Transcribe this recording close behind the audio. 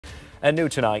And new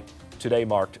tonight, today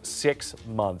marked 6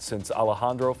 months since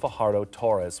Alejandro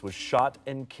Fajardo-Torres was shot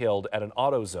and killed at an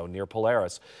AutoZone near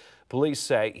Polaris. Police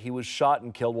say he was shot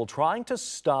and killed while trying to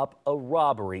stop a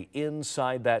robbery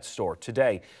inside that store.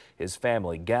 Today, his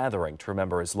family gathering to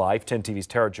remember his life. 10 TV's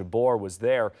Tara Jabor was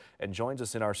there and joins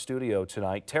us in our studio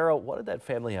tonight. Tara, what did that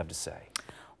family have to say?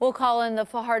 Well, Colin, the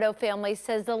Fajardo family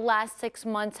says the last 6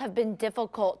 months have been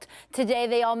difficult. Today,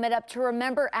 they all met up to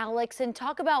remember Alex and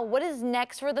talk about what is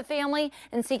next for the family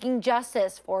and seeking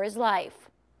justice for his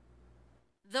life.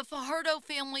 The Fajardo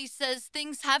family says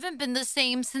things haven't been the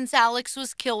same since Alex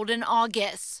was killed in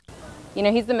August. You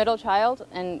know, he's the middle child,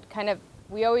 and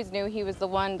we always knew he was the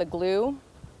glue,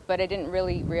 but I didn't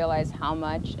really realize how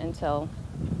much until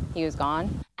he was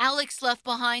gone. Alex left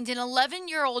behind an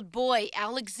 11-year-old boy,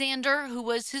 Alexander, who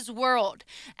was his world.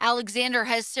 Alexander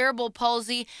has cerebral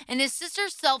palsy, and his sister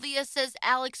Sylvia says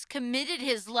Alex committed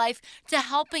his life to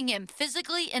helping him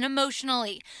physically and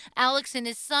emotionally. Alex and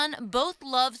his son both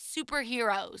love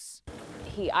superheroes.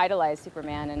 He idolized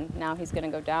Superman, and now he's going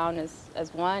to go down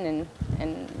as one,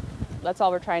 and that's all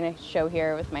we're trying to show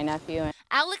here with my nephew.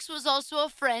 Alex was also a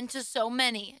friend to so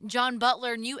many. John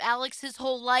Butler knew Alex his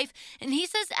whole life, and he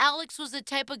says Alex was the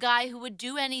type of guy who would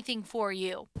do anything for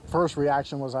you. First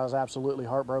reaction was I was absolutely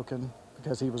heartbroken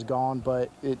because he was gone,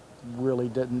 but it really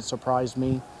didn't surprise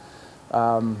me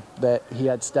that he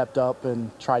had stepped up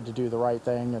and tried to do the right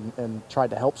thing and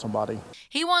tried to help somebody.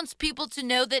 He wants people to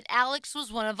know that Alex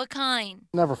was one of a kind.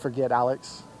 Never forget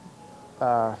Alex.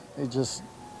 The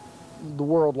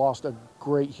world lost a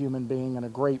great human being and a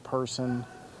great person.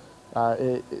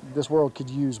 This world could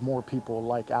use more people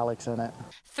like Alex in it.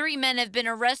 3 men have been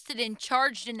arrested and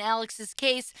charged in Alex's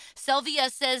case. Sylvia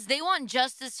says they want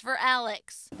justice for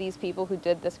Alex. These people who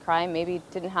did this crime maybe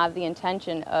didn't have the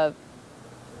intention of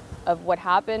what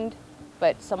happened,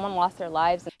 but someone lost their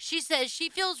lives. She says she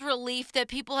feels relief that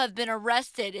people have been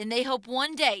arrested, and they hope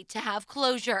one day to have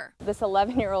closure. This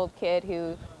 11-year-old kid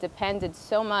who depended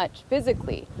so much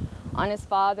physically on his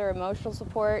father, emotional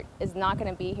support, is not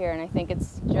going to be here, and I think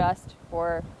it's just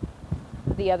for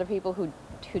the other people who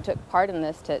took part in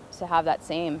this to have that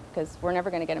same, because we're never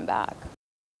going to get him back.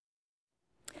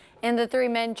 And the 3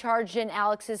 men charged in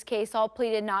Alex's case all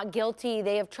pleaded not guilty.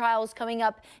 They have trials coming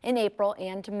up in April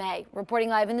and May. Reporting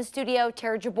live in the studio,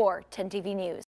 Tara Jabor, 10 TV News.